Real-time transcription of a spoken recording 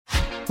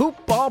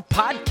Hoop Ball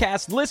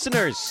podcast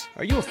listeners.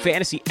 Are you a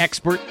fantasy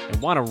expert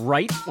and want to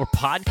write or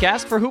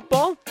podcast for Hoop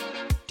Ball?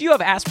 Do you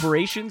have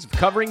aspirations of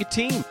covering a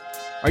team?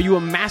 Are you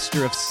a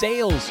master of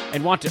sales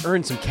and want to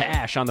earn some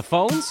cash on the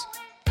phones?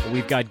 Well,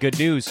 we've got good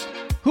news.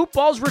 Hoop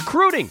Ball's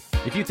recruiting.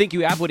 If you think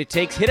you have what it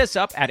takes, hit us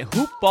up at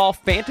Hoop Ball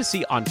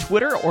Fantasy on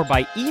Twitter or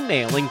by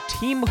emailing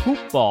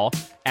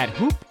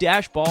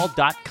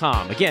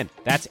teamhoopball@hoop-ball.com. Again,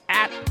 that's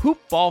at Hoop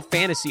Ball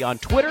Fantasy on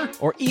Twitter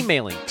or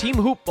emailing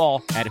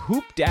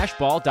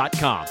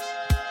teamhoopball@hoop-ball.com.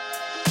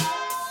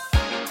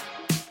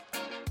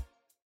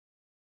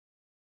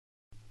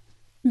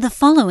 The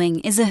following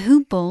is a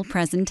Hoop Ball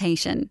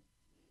presentation.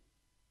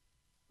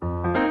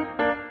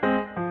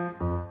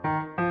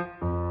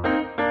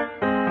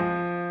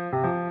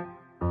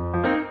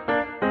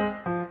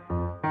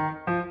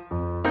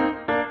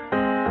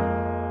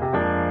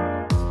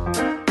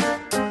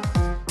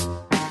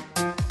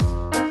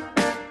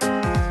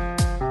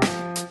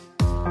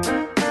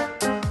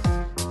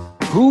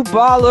 Hoop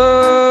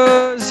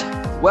Ballers!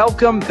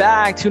 Welcome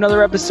back to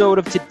another episode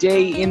of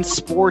Today in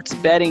Sports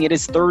Betting. It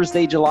is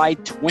Thursday, July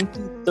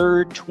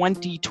 23rd,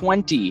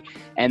 2020,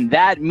 and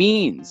that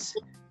means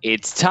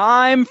it's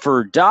time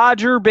for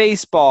Dodger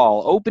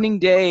baseball. Opening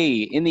day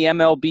in the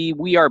MLB.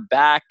 We are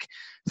back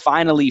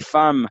finally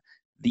from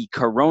the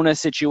Corona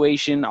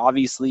situation.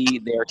 Obviously,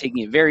 they are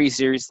taking it very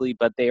seriously,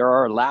 but they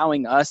are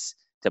allowing us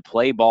to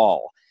play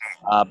ball.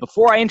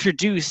 Before I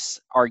introduce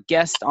our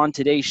guest on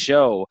today's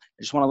show,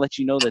 I just want to let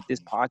you know that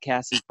this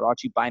podcast is brought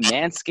to you by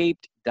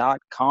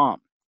Manscaped.com.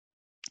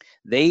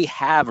 They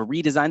have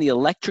redesigned the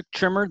electric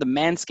trimmer. The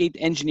Manscaped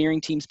engineering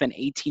team spent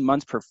 18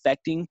 months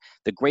perfecting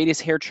the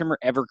greatest hair trimmer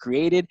ever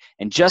created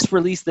and just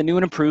released the new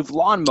and improved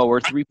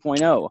Lawnmower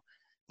 3.0.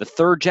 The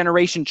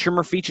third-generation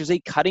trimmer features a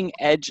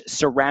cutting-edge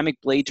ceramic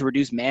blade to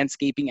reduce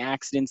manscaping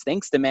accidents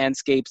thanks to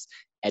Manscaped's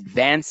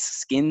advanced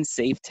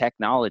skin-safe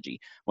technology.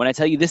 When I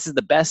tell you this is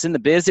the best in the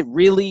biz, it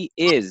really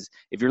is.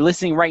 If you're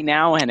listening right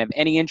now and have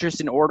any interest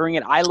in ordering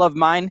it, I love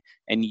mine,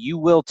 and you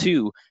will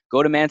too.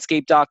 Go to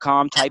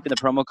manscaped.com, type in the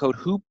promo code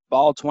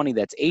HoopBall20,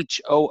 that's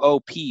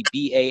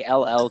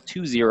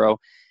HOOPBALL20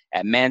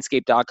 at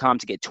manscaped.com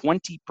to get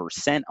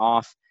 20%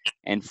 off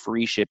and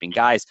free shipping.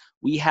 Guys,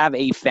 we have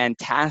a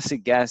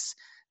fantastic guest.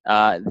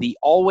 The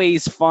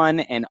always fun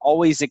and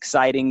always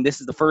exciting.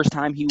 This is the first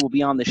time he will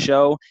be on the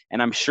show,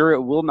 and I'm sure it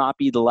will not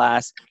be the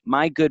last.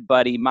 My good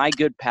buddy, my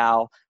good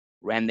pal,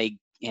 and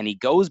he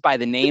goes by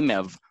the name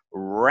of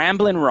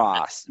Ramblin'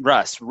 Russ.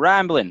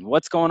 Ramblin',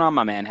 what's going on,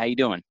 my man? How you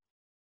doing?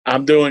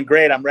 I'm doing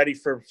great. I'm ready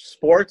for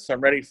sports.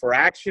 I'm ready for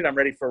action. I'm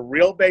ready for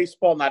real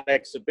baseball, not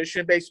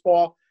exhibition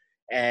baseball.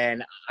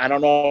 And I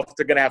don't know if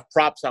they're going to have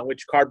props on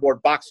which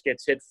cardboard box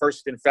gets hit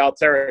first in foul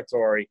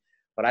territory.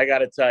 But I got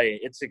to tell you,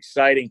 it's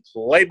exciting.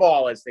 Play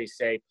ball, as they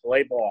say.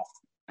 Play ball.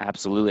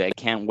 Absolutely. I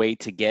can't wait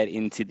to get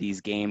into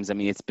these games. I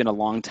mean, it's been a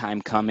long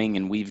time coming,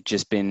 and we've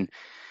just been,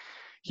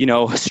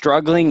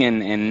 struggling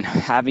and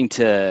having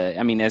to –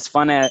 I mean, as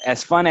fun as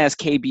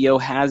KBO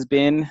has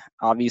been,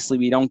 obviously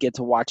we don't get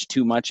to watch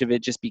too much of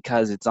it just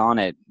because it's on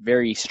at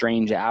very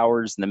strange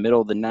hours in the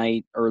middle of the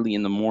night, early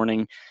in the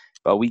morning.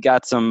 But we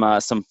got some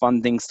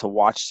fun things to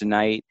watch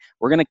tonight.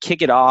 We're going to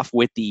kick it off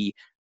with the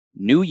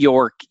New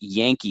York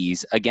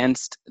Yankees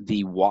against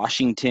the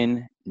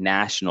Washington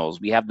Nationals.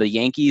 We have the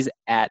Yankees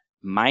at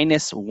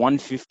minus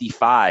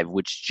 155,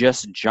 which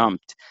just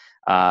jumped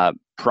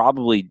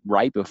probably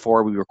right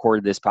before we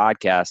recorded this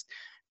podcast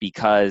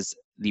because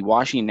the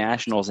Washington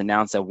Nationals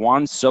announced that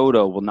Juan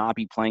Soto will not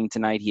be playing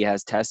tonight. He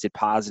has tested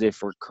positive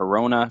for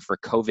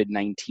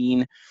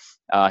COVID-19.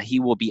 He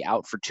will be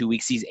out for 2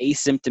 weeks. He's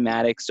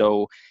asymptomatic,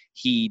 so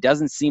he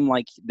doesn't seem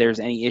like there's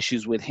any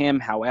issues with him.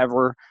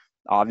 However,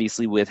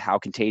 obviously, with how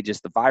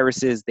contagious the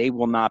virus is, they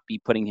will not be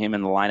putting him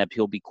in the lineup.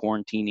 He'll be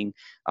quarantining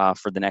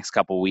for the next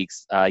couple of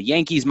weeks.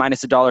 Yankees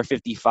minus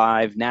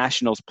 $1.55,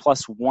 Nationals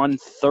plus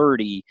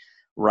 130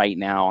 right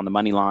now on the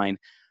money line.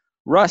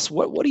 Russ,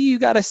 what do you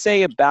got to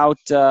say about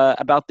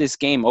this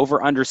game?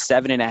 Over under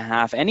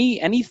 7.5.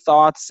 Any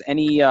thoughts?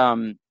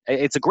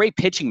 It's a great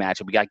pitching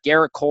matchup. We got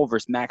Garrett Cole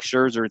versus Max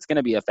Scherzer. It's going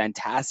to be a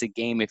fantastic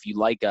game if you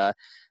like a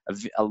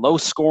low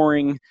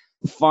scoring,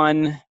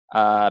 fun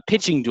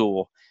pitching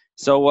duel.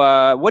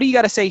 So what do you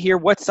got to say here?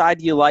 What side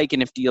do you like?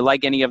 And if do you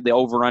like any of the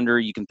over-under,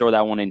 you can throw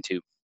that one in too.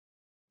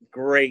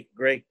 Great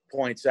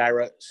points,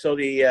 Ira. So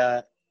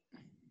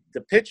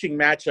the pitching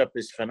matchup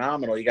is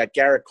phenomenal. You got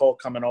Garrett Cole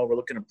coming over,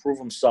 looking to prove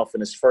himself in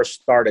his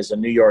first start as a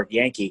New York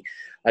Yankee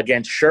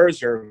against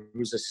Scherzer,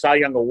 who's a Cy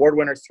Young Award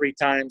winner 3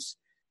 times.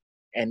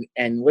 And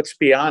let's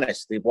be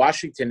honest, the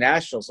Washington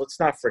Nationals, let's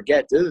not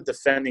forget, they're the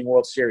defending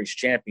World Series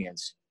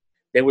champions.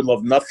 They would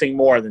love nothing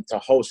more than to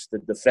host the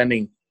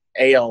defending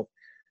AL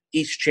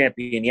East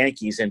champion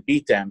Yankees and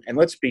beat them. And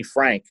let's be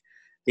frank,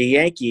 the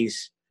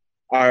Yankees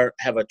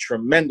have a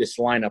tremendous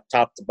lineup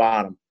top to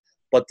bottom.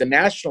 But the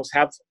Nationals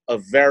have a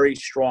very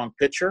strong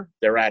pitcher.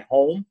 They're at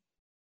home.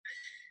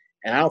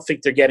 And I don't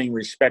think they're getting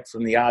respect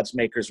from the odds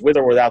makers, with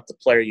or without the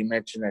player you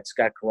mentioned that's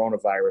got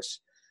coronavirus.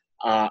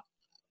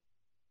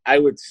 I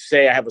would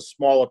say I have a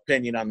small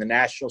opinion on the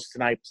Nationals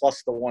tonight,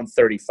 plus the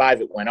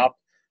 135. It went up.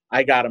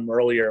 I got them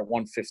earlier at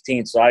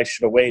 115, so I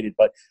should have waited.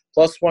 But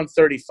plus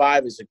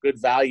 135 is a good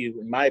value,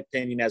 in my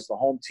opinion, as the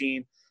home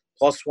team.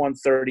 Plus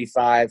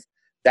 135,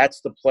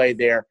 that's the play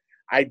there.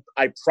 I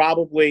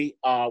probably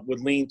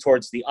would lean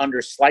towards the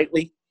under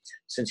slightly,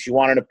 since you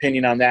want an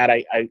opinion on that.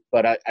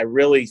 But I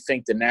really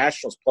think the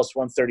Nationals plus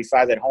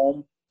 135 at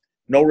home,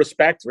 no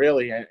respect,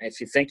 really, if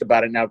you think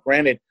about it. Now,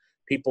 granted,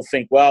 people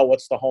think, well,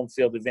 what's the home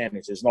field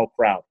advantage? There's no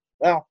crowd.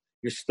 Well,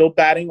 you're still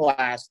batting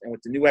last, and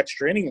with the new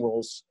extra inning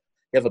rules,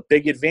 you have a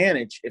big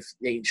advantage. If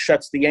it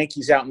shuts the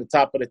Yankees out in the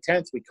top of the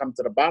 10th, we come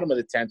to the bottom of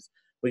the 10th,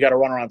 we got a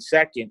runner on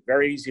second.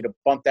 Very easy to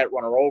bunt that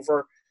runner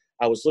over.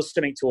 I was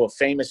listening to a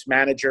famous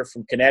manager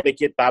from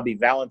Connecticut, Bobby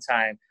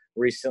Valentine,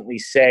 recently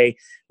say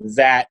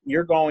that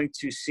you're going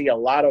to see a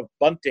lot of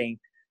bunting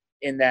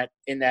in that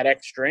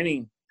extra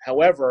inning.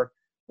 However,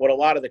 what a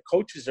lot of the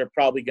coaches are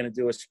probably going to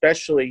do,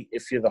 especially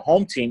if you're the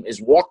home team,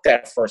 is walk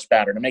that first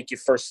batter to make you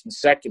first and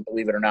second,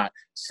 believe it or not,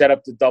 set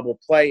up the double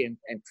play and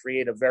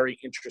create a very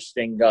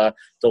interesting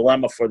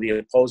dilemma for the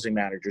opposing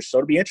manager. So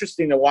it'll be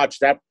interesting to watch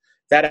that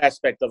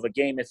aspect of a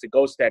game if it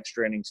goes to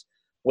extra innings,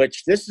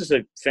 which this is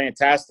a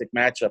fantastic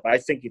matchup. I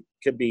think it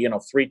could be,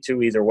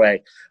 3-2 either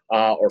way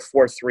or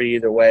 4-3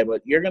 either way.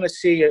 But you're going to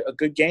see a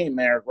good game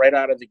there right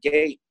out of the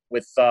gate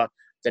with the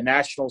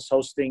Nationals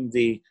hosting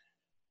the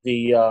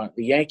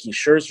Yankees.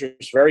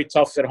 Scherzer's very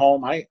tough at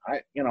home. I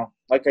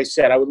like I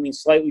said, I would lean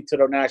slightly to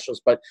the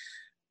Nationals, but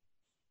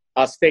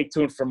I'll stay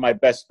tuned for my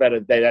best bet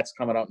of the day. That's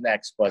coming up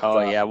next. But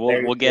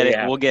we'll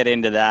get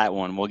into that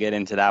one. We'll get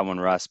into that one,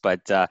 Russ.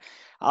 But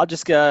I'll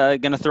just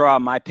gonna throw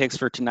out my picks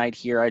for tonight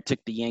here. I took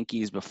the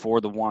Yankees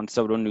before the Juan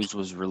Soto news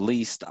was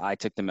released. I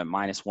took them at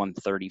minus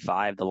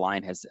 135. The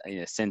line has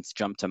since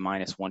jumped to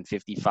minus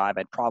 155.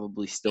 I'd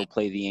probably still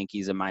play the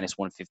Yankees at minus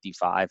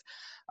 155.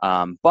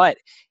 But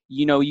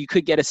you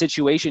could get a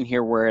situation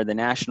here where the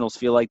Nationals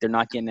feel like they're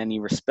not getting any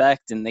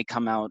respect and they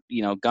come out,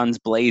 guns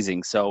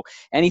blazing. So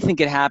anything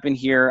could happen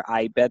here.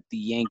 I bet the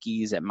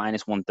Yankees at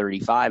minus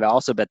 135. I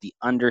also bet the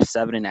under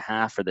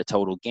 7.5 for the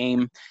total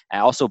game. I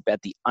also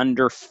bet the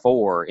under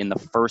 4 in the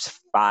first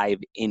 5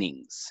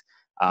 innings.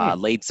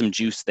 Laid some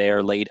juice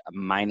there, laid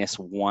minus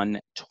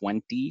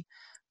 120,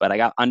 but I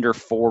got under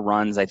 4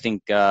 runs. I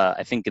think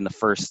in the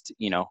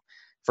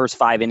first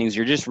 5 innings,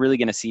 you're just really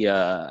going to see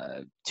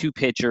 2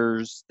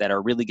 pitchers that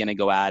are really going to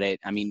go at it.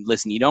 I mean,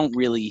 listen, you don't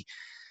really,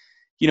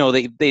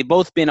 they've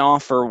both been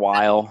off for a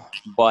while,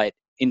 but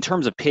in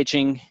terms of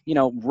pitching,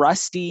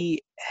 rusty,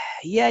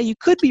 yeah, you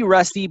could be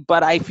rusty,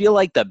 but I feel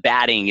like the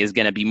batting is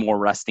going to be more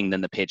rusting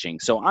than the pitching.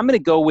 So I'm going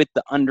to go with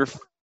the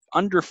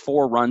under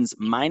 4 runs,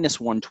 minus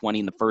 120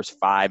 in the first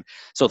 5.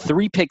 So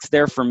 3 picks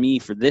there for me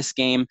for this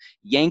game.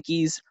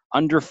 Yankees,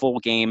 under full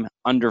game,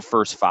 under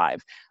first 5.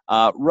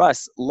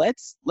 Russ,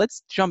 let's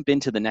jump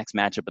into the next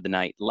matchup of the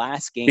night.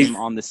 Last game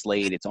on the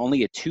slate. It's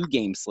only a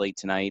 2-game slate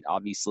tonight,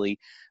 obviously.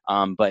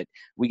 But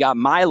we got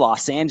my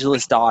Los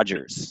Angeles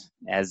Dodgers.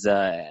 As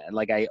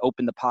like I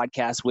opened the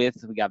podcast with,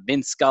 we got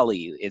Vince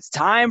Scully. It's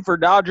time for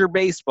Dodger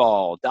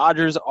baseball.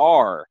 Dodgers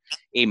are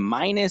a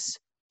minus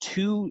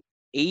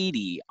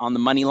 280 on the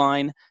money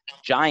line.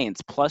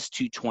 Giants plus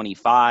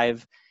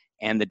 225.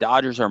 And the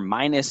Dodgers are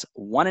minus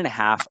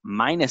 1.5,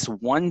 minus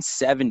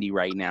 170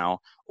 right now.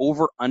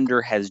 Over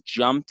under has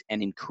jumped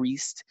and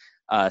increased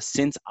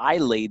since I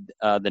laid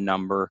the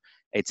number.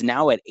 It's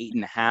now at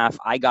 8.5.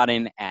 I got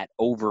in at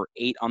over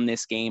 8 on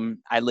this game.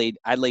 I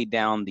laid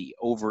down the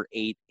over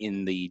 8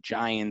 in the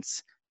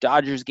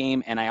Giants-Dodgers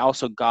game, and I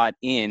also got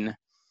in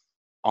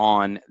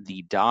on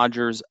the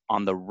Dodgers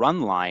on the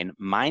run line,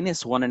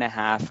 minus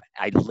 1.5.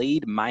 I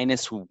laid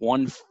minus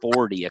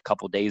 140 a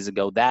couple days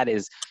ago. That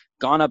is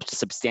gone up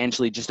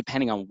substantially just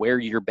depending on where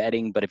you're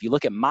betting. But if you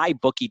look at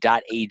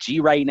mybookie.ag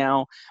right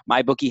now,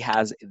 mybookie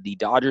has the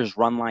Dodgers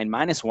run line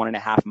minus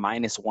 1.5,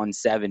 minus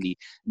 170.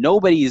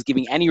 Nobody is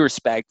giving any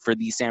respect for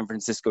the San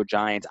Francisco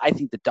Giants. I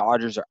think the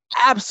Dodgers are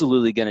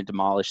absolutely going to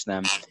demolish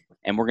them.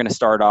 And we're going to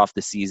start off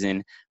the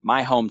season,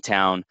 my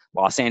hometown,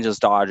 Los Angeles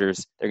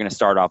Dodgers, they're going to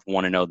start off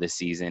 1-0 this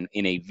season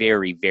in a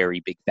very,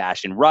 very big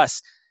fashion.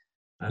 Russ,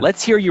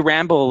 let's hear you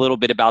ramble a little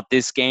bit about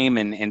this game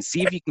and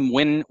see if you can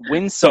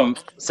win some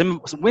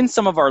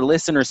of our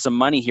listeners some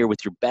money here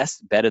with your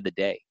best bet of the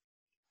day.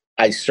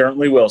 I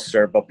certainly will,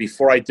 sir. But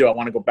before I do, I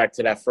want to go back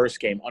to that first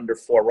game, under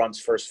 4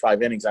 runs, first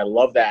 5 innings. I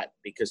love that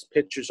because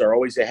pitchers are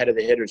always ahead of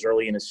the hitters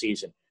early in the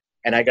season.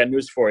 And I got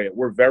news for you.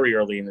 We're very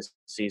early in the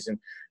season.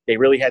 They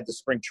really had the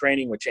spring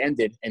training, which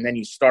ended, and then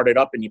you started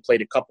up and you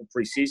played a couple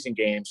preseason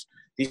games.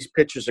 These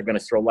pitchers are going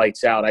to throw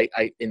lights out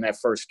in that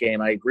first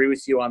game. I agree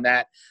with you on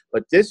that.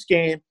 But this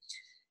game,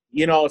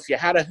 if you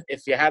had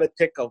to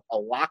pick a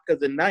lock of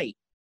the night,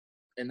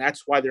 and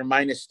that's why they're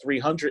minus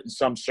 300 in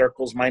some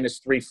circles, minus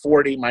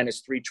 340,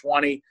 minus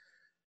 320.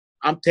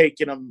 I'm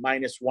taking them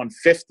minus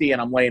 150,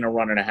 and I'm laying a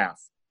 1.5.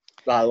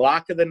 The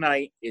lock of the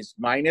night is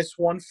minus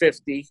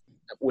 150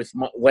 with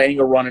laying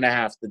a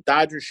 1.5. The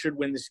Dodgers should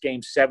win this game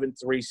 7-3,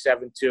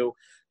 7-2.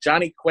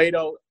 Johnny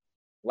Cueto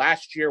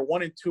last year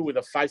 1-2 with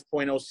a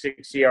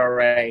 5.06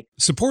 ERA.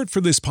 Support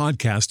for this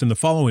podcast and the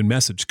following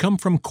message come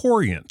from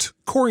Corient.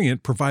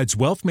 Corient provides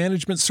wealth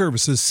management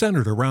services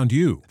centered around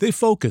you. They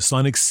focus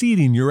on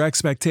exceeding your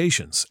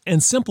expectations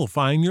and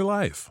simplifying your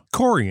life.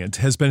 Corient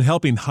has been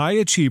helping high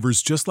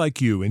achievers just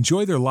like you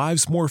enjoy their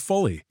lives more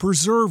fully,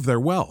 preserve their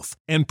wealth,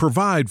 and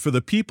provide for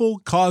the people,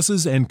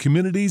 causes, and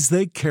communities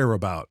they care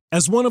about.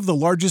 As one of the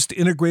largest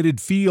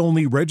integrated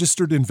fee-only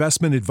registered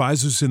investment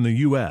advisors in the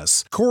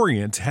U.S.,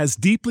 Corient has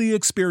deeply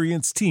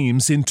experienced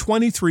teams in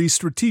 23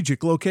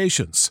 strategic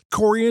locations.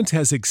 Corient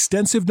has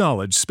extensive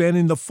knowledge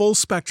spanning the full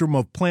spectrum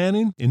of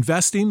planning,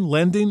 investing,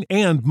 lending,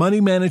 and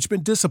money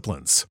management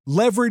disciplines.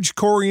 Leverage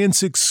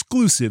Corient's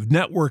exclusive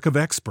network of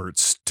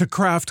experts to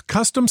craft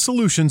custom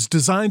solutions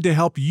designed to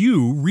help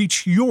you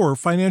reach your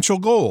financial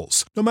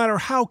goals, no matter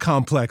how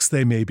complex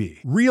they may be.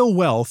 Real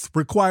wealth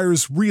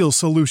requires real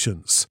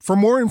solutions. For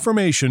more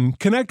information,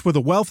 connect with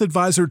a wealth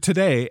advisor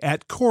today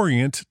at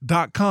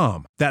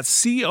Corient.com.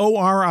 That's Corient.com.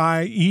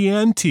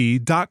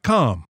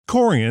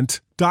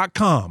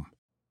 Corient.com.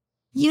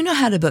 You know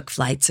how to book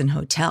flights and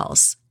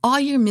hotels. All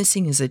you're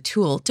missing is a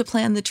tool to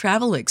plan the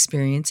travel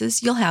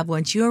experiences you'll have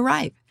once you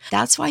arrive.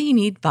 That's why you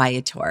need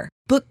Viator.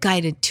 Book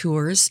guided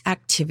tours,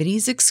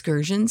 activities,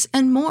 excursions,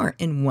 and more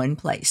in one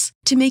place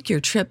to make your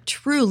trip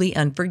truly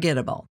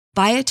unforgettable.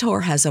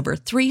 Viator has over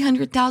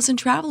 300,000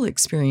 travel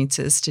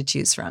experiences to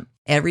choose from.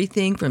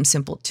 Everything from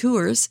simple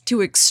tours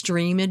to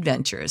extreme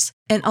adventures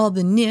and all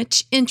the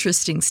niche,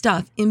 interesting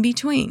stuff in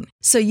between.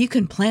 So you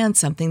can plan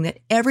something that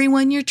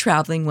everyone you're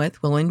traveling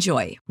with will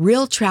enjoy.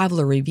 Real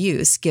traveler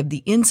reviews give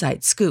the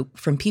inside scoop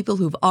from people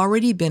who've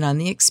already been on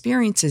the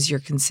experiences you're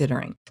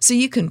considering. So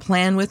you can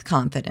plan with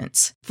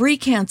confidence. Free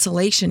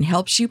cancellation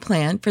helps you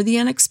plan for the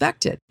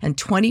unexpected. And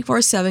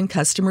 24/7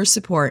 customer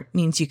support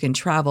means you can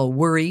travel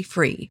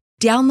worry-free.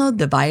 Download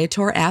the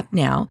Viator app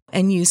now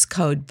and use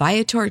code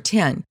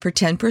Viator10 for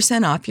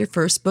 10% off your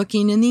first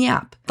booking in the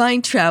app.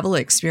 Find travel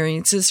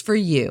experiences for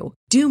you.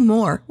 Do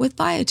more with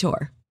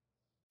Viator.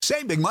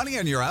 Save big money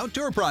on your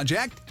outdoor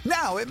project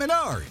now at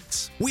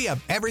Menards. We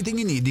have everything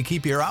you need to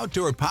keep your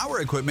outdoor power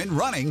equipment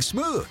running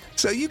smooth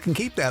so you can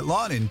keep that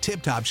lawn in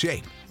tip-top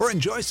shape or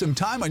enjoy some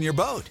time on your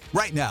boat.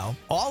 Right now,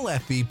 all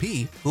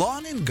FVP,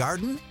 lawn and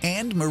garden,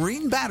 and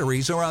marine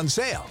batteries are on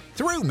sale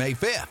through May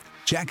 5th.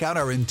 Check out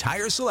our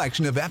entire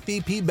selection of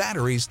FVP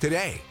batteries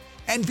today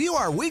and view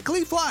our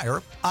weekly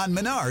flyer on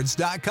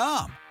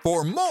Menards.com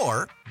for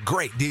more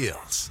great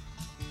deals.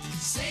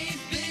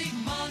 Save big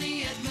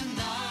money at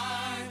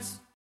Menards.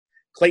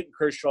 Clayton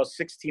Kershaw,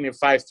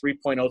 16-5,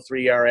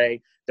 3.03 ERA.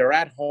 They're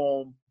at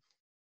home.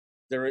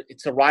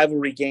 It's a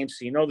rivalry game,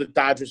 so you know the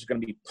Dodgers are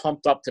going to be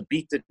pumped up to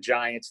beat the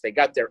Giants. They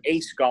got their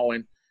ace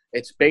going.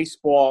 It's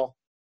baseball.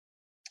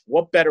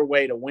 What better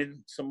way to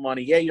win some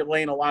money? Yeah, you're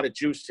laying a lot of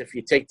juice if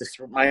you take the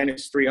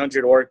minus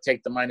 300 or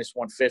take the minus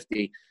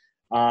 150.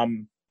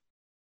 I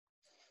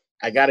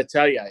got to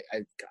tell you,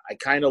 I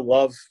kind of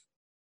love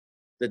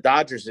the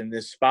Dodgers in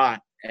this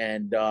spot.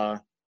 And the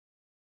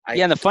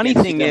funny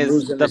thing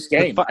is, I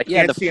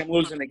can't see them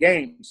losing the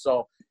game.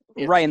 So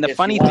right, and the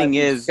funny thing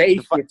is,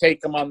 you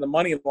take them on the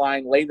money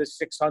line, lay the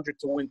 600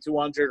 to win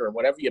 200 or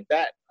whatever you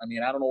bet. I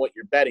mean, I don't know what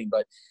you're betting,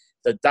 but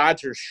the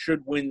Dodgers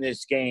should win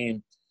this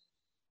game.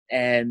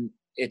 And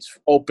it's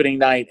opening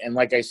night, and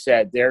like I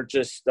said, they're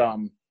just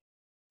the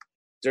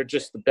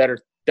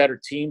better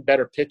team,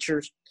 better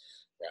pitchers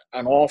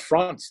on all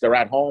fronts. They're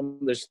at home.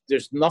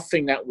 There's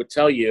nothing that would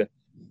tell you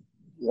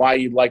why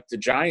you like the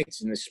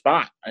Giants in this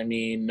spot. I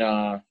mean,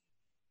 I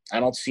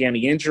don't see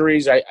any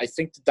injuries. I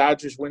think the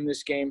Dodgers win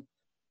this game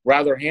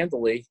rather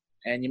handily,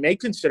 and you may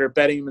consider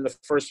betting them in the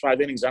first 5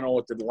 innings. I don't know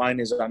what the line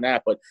is on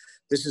that, but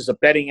this is a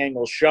betting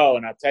angle show,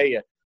 and I'll tell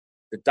you,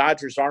 the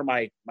Dodgers are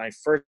my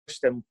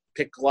first and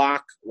pick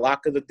lock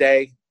of the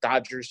day,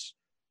 Dodgers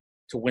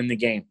to win the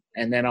game.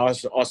 And then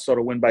also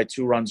to win by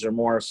 2 runs or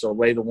more. So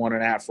lay the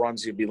 1.5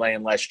 runs, you'll be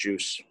laying less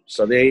juice.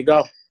 So there you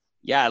go.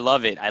 Yeah, I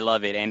love it.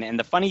 And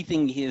the funny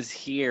thing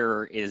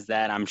is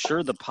that I'm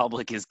sure the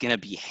public is going to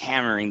be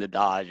hammering the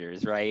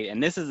Dodgers, right?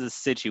 And this is a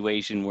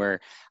situation where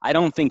I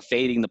don't think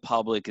fading the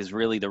public is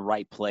really the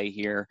right play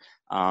here.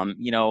 I'm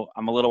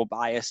a little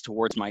biased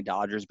towards my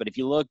Dodgers, but if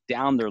you look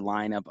down their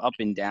lineup, up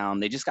and down,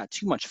 they just got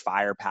too much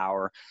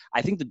firepower.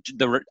 I think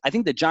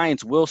the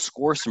Giants will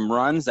score some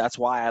runs. That's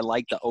why I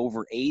like the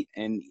over 8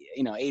 and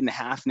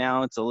 8.5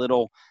 now.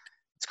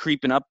 It's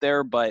creeping up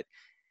there, but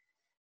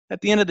at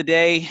the end of the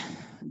day,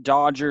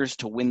 Dodgers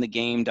to win the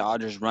game,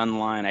 Dodgers run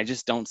line. I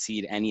just don't see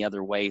it any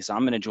other way. So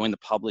I'm going to join the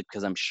public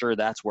because I'm sure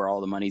that's where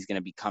all the money's going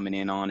to be coming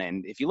in on.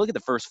 And if you look at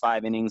the first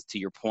 5 innings, to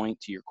your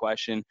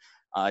question,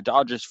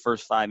 Dodgers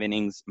first 5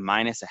 innings,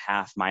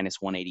 -0.5,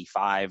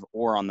 -185,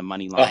 or on the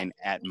money line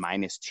at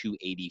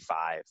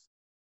 -285.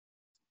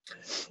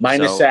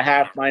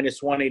 -0.5,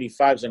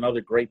 -185 is another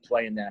great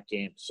play in that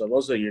game. So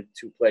those are your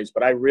 2 plays.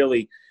 But I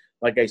really,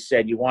 like I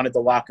said, you wanted the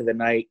lock of the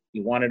night.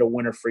 You wanted a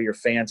winner for your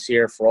fans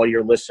here, for all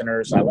your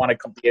listeners. I want to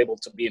be able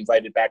to be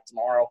invited back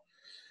tomorrow.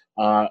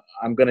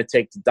 I'm going to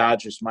take the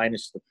Dodgers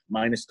minus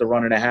the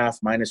 1.5,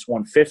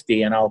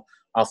 -150, and I'll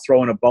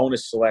throw in a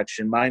bonus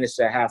selection,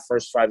 -0.5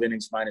 first 5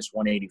 innings,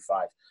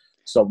 -185.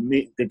 So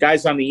the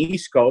guys on the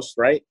East Coast,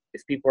 right?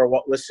 If people are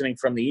listening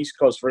from the East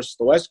Coast versus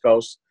the West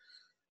Coast,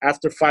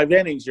 after 5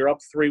 innings, you're up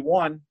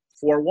 3-1,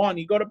 4-1,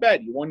 you go to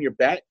bed. You won your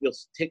bet. You'll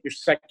take your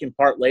second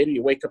part later.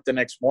 You wake up the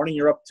next morning,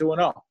 you're up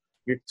 2-0.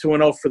 You're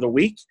 2-0 for the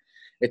week.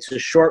 It's a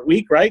short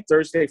week, right?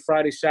 Thursday,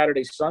 Friday,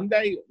 Saturday,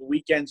 Sunday. The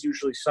weekend's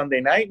usually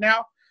Sunday night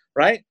now,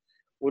 right?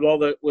 With all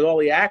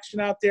the action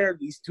out there,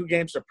 these two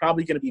games are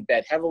probably going to be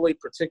bet heavily,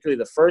 particularly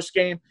the first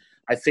game.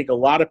 I think a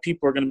lot of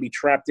people are going to be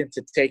trapped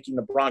into taking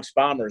the Bronx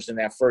Bombers in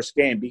that first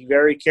game. Be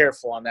very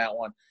careful on that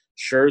one.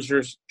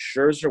 Scherzer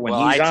when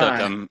he's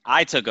on.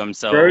 I took him.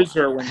 So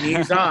Scherzer when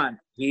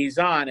he's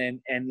on,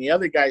 and the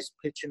other guy's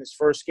pitching his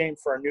first game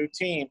for a new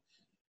team.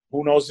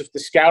 Who knows if the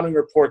scouting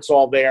report's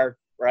all there,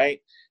 right?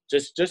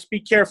 Just be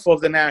careful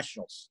of the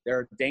Nationals.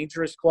 They're a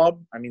dangerous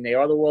club. I mean, they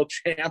are the world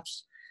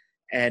champs.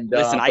 And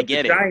listen, I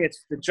get it.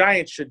 The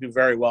Giants should do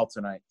very well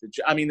tonight. The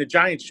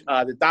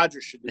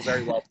Dodgers should do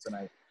very well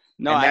tonight.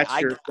 No,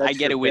 I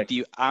get it with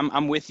you.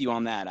 I'm with you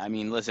on that. I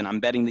mean, listen,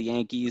 I'm betting the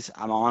Yankees.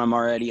 I'm on them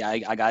already.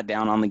 I got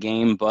down on the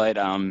game, but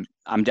I'm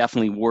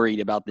definitely worried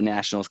about the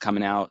Nationals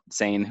coming out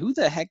saying, who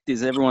the heck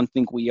does everyone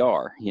think we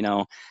are,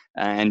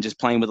 and just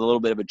playing with a little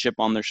bit of a chip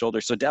on their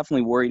shoulder. So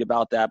definitely worried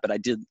about that, but I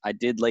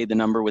did lay the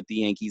number with the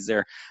Yankees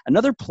there.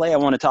 Another play I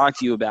want to talk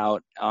to you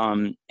about,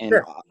 and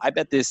sure. I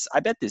bet this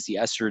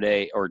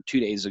yesterday or 2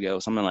 days ago,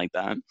 something like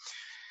that.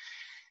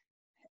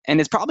 And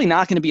it's probably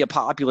not going to be a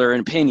popular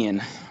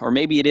opinion, or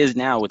maybe it is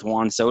now with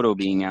Juan Soto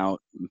being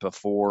out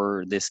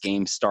before this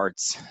game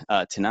starts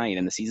tonight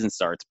and the season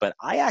starts. But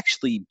I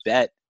actually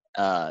bet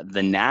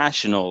the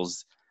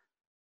Nationals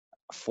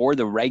for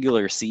the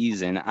regular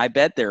season. I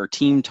bet their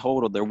team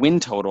total, their win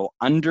total,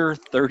 under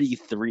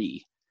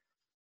 33.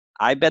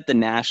 I bet the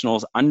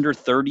Nationals under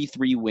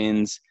 33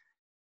 wins,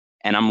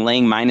 and I'm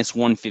laying minus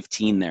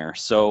 115 there.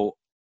 So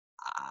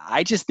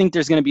I just think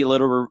there's going to be a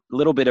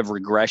little bit of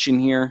regression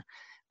here.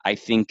 I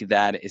think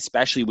that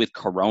especially with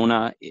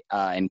Corona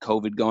and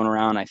COVID going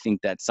around, I think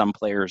that some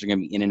players are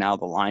going to be in and out of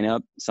the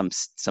lineup,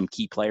 some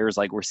key players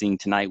like we're seeing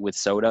tonight with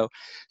Soto.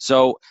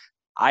 So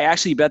I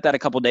actually bet that a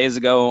couple days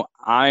ago.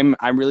 I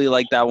really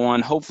like that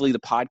one. Hopefully the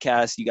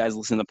podcast, you guys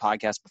listen to the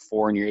podcast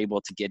before and you're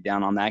able to get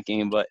down on that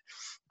game. But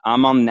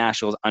I'm on the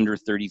Nationals under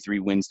 33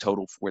 wins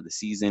total for the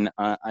season.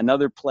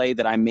 Another play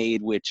that I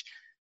made, which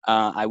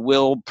I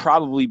will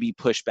probably be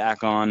pushed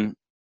back on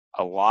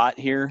a lot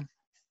here,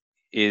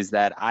 is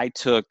that I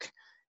took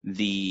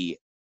a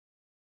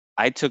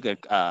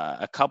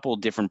couple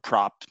different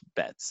prop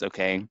bets,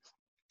 okay,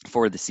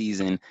 for the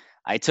season.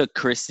 I took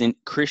Christian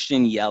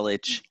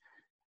Yelich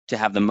to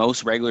have the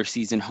most regular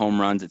season home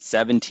runs at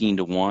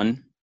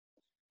 17-1,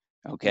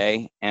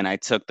 okay, and I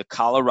took the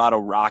Colorado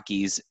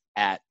Rockies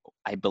at,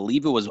 I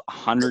believe it was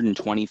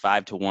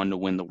 125-1 to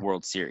win the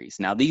World Series.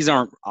 Now, these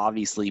aren't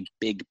obviously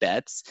big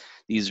bets.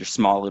 These are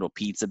small little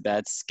pizza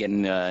bets,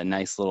 getting a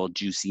nice little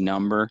juicy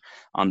number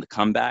on the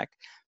comeback.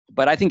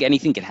 But I think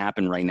anything can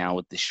happen right now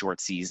with this short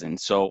season.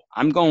 So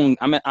I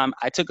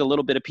took a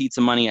little bit of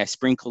pizza money. I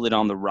sprinkled it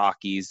on the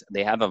Rockies.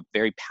 They have a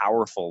very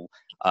powerful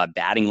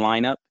batting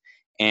lineup.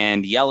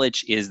 And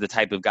Yelich is the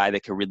type of guy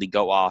that could really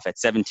go off at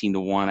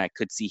 17-1. I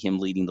could see him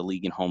leading the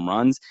league in home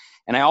runs.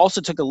 And I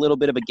also took a little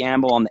bit of a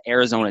gamble on the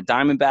Arizona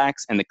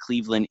Diamondbacks and the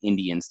Cleveland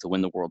Indians to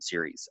win the World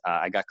Series.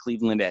 I got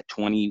Cleveland at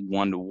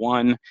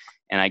 21-1,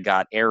 and I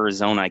got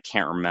Arizona, I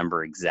can't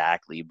remember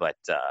exactly, but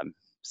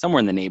somewhere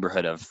in the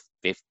neighborhood of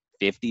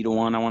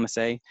 50-1, I want to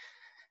say.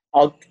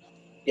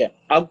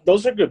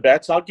 Those are good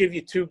bets. I'll give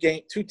you two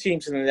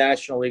teams in the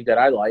National League that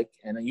I like,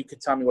 and you can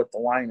tell me what the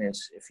line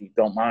is if you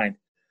don't mind.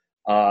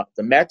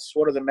 The Mets.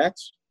 What are the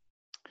Mets?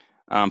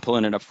 I'm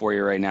pulling it up for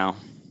you right now.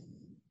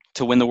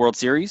 To win the World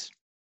Series?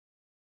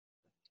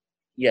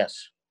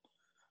 Yes.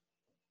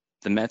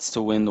 The Mets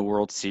to win the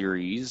World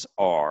Series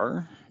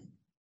are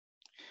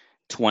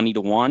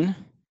 20-1.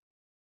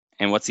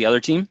 And what's the other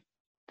team?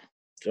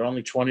 They're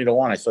only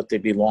 20-1. I thought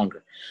they'd be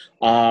longer.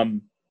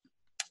 The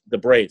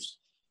Braves.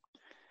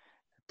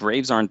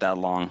 Braves aren't that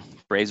long.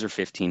 Braves are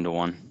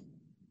 15-1.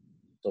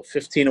 So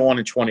 15-1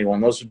 and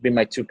 21. Those would be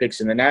my two picks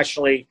in the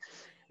National League.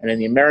 And in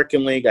the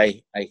American League,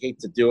 I hate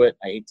to do it.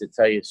 I hate to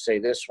say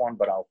this one,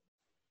 but I'll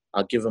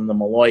give them the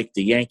Malloy.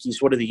 The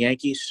Yankees. What are the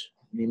Yankees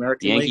in the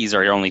American League? The Yankees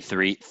are only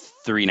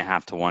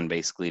 3.5-1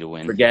 basically to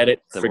win. Forget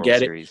it. The Forget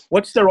World it. Series.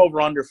 What's their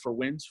over/under for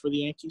wins for the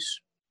Yankees?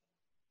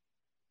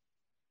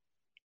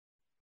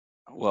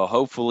 Well,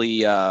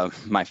 hopefully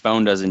my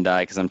phone doesn't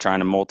die because I'm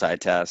trying to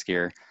multitask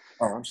here.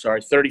 Oh, I'm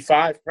sorry.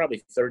 35,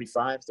 probably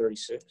 35,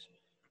 36,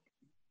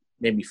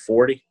 maybe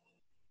 40.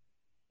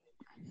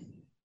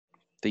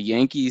 The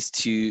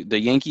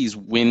Yankees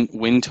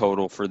win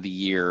total for the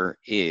year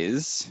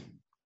is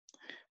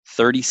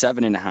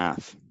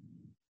 37.5.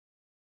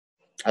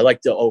 I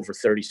like the over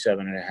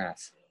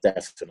 37.5.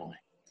 Definitely.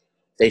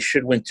 They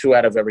should win 2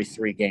 out of every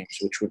 3 games,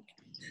 which would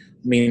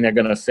mean they're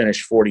going to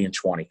finish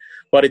 40-20.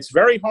 But it's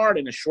very hard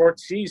in a short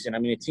season. I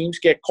mean, teams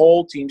get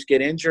cold, teams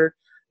get injured.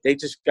 They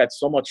just got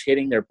so much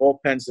hitting. Their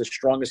bullpen's the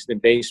strongest in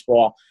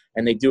baseball,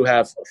 and they do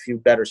have a few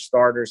better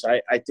starters.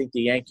 I think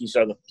the Yankees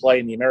are the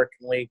play in the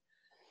American League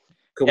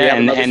Could we have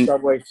another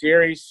Subway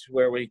Series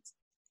where we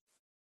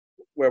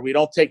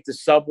don't take the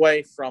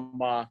subway from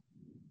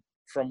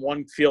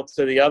one field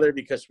to the other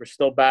because we're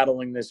still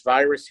battling this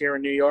virus here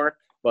in New York?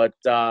 But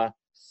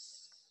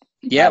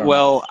yeah,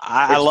 well,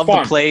 I love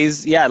the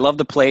plays. Yeah, I love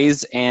the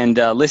plays. And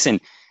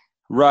listen,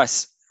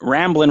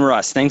 Ramblin'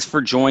 Russ, thanks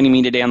for joining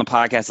me today on the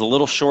podcast. A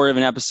little short of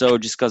an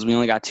episode just because we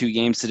only got 2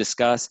 games to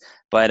discuss.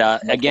 But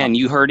again,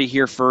 you heard it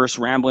here first.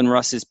 Ramblin'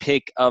 Russ's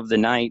pick of the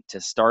night to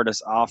start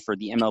us off for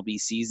the MLB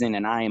season,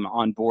 and I am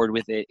on board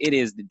with it. It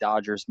is the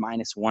Dodgers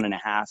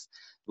 -1.5,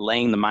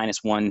 laying the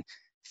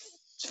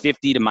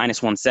 -150 to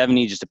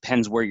 -170. Just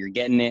depends where you're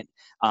getting it.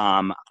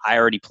 I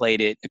already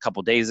played it a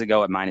couple days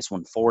ago at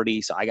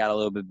 -140, so I got a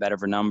little bit better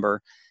of a number.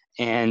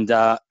 And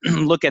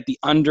look at the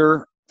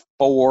under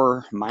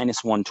 4,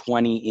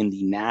 -120 in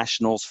the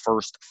Nationals'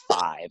 first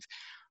 5.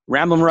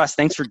 Ramblin' Russ,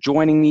 thanks for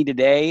joining me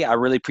today. I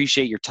really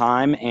appreciate your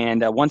time.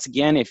 And once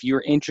again, if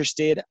you're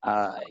interested,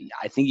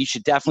 I think you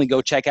should definitely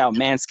go check out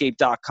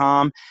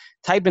manscaped.com.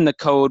 Type in the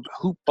code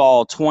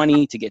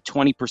HoopBall20 to get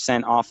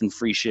 20% off and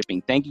free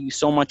shipping. Thank you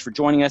so much for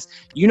joining us.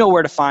 You know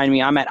where to find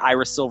me. I'm at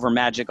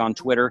IraSilverMagic on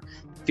Twitter.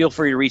 Feel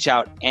free to reach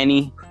out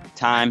any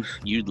time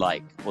you'd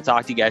like. We'll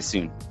talk to you guys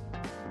soon.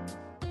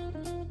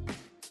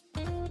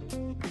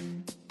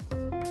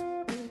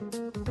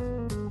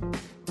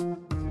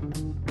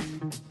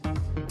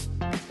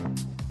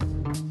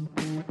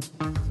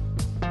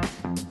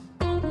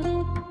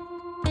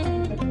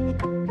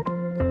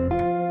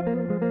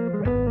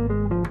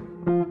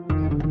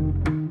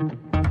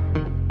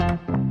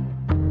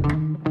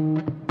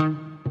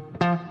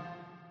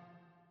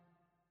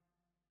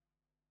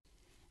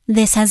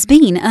 This has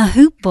been a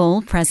Hoop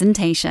Ball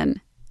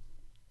presentation.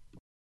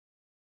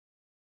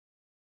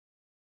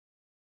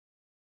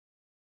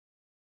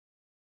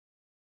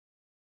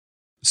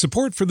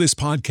 Support for this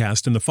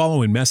podcast and the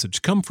following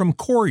message come from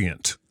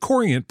Corient.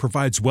 Corient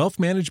provides wealth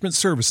management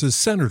services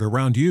centered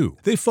around you.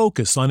 They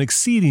focus on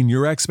exceeding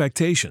your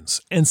expectations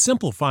and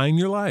simplifying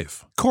your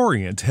life.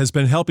 Corient has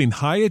been helping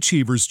high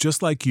achievers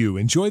just like you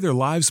enjoy their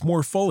lives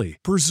more fully,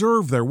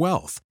 preserve their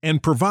wealth,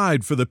 and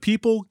provide for the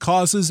people,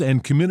 causes,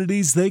 and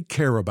communities they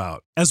care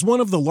about. As one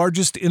of the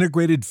largest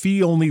integrated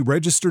fee-only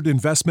registered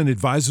investment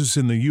advisors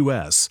in the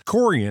U.S.,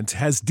 Corient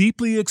has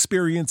deeply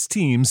experienced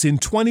teams in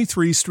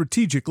 23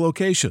 strategic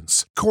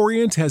locations.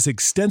 Corient has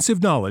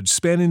extensive knowledge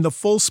spanning the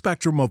full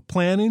spectrum of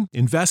planning,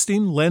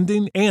 investing,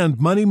 lending, and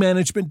money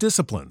management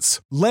disciplines.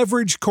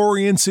 Leverage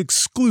Corient's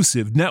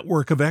exclusive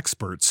network of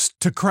experts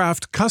to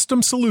craft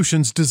custom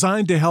solutions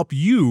designed to help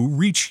you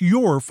reach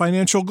your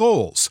financial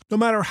goals, no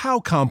matter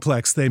how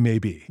complex they may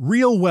be.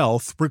 Real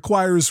wealth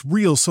requires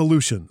real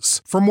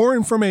solutions. For more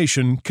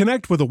information,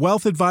 connect with a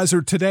wealth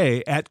advisor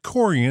today at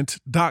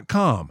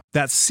Corient.com.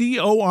 That's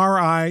Corient.com.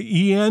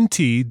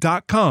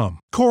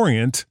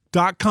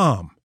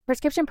 Corient.com.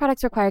 Prescription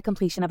products require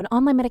completion of an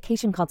online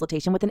medication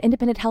consultation with an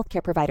independent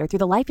healthcare provider through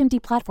the LifeMD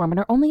platform and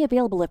are only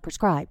available if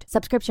prescribed.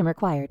 Subscription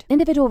required.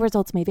 Individual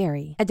results may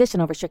vary.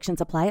 Additional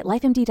restrictions apply at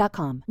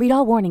LifeMD.com. Read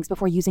all warnings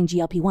before using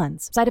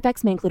GLP-1s. Side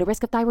effects may include a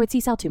risk of thyroid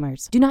C-cell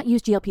tumors. Do not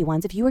use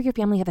GLP-1s if you or your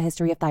family have a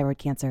history of thyroid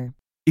cancer.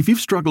 If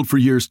you've struggled for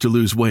years to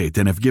lose weight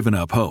and have given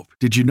up hope,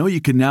 did you know you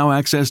can now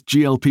access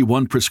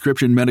GLP-1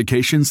 prescription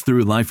medications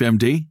through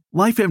LifeMD?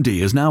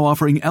 LifeMD is now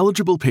offering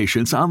eligible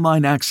patients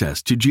online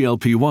access to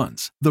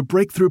GLP-1s, the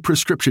breakthrough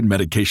prescription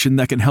medication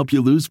that can help you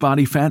lose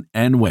body fat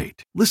and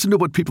weight. Listen to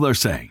what people are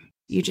saying.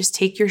 You just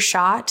take your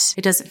shot.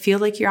 It doesn't feel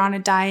like you're on a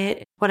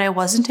diet. What I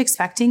wasn't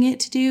expecting it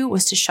to do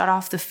was to shut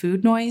off the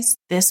food noise.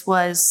 This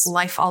was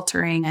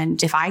life-altering,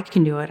 and if I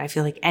can do it, I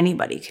feel like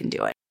anybody can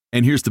do it.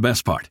 And here's the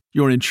best part.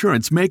 Your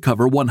insurance may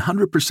cover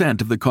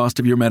 100% of the cost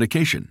of your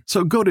medication.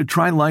 So go to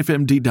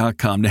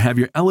TryLifeMD.com to have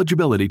your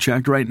eligibility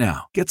checked right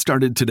now. Get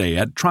started today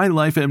at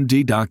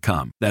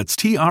TryLifeMD.com. That's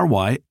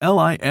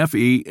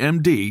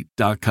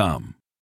TryLifeMD.com.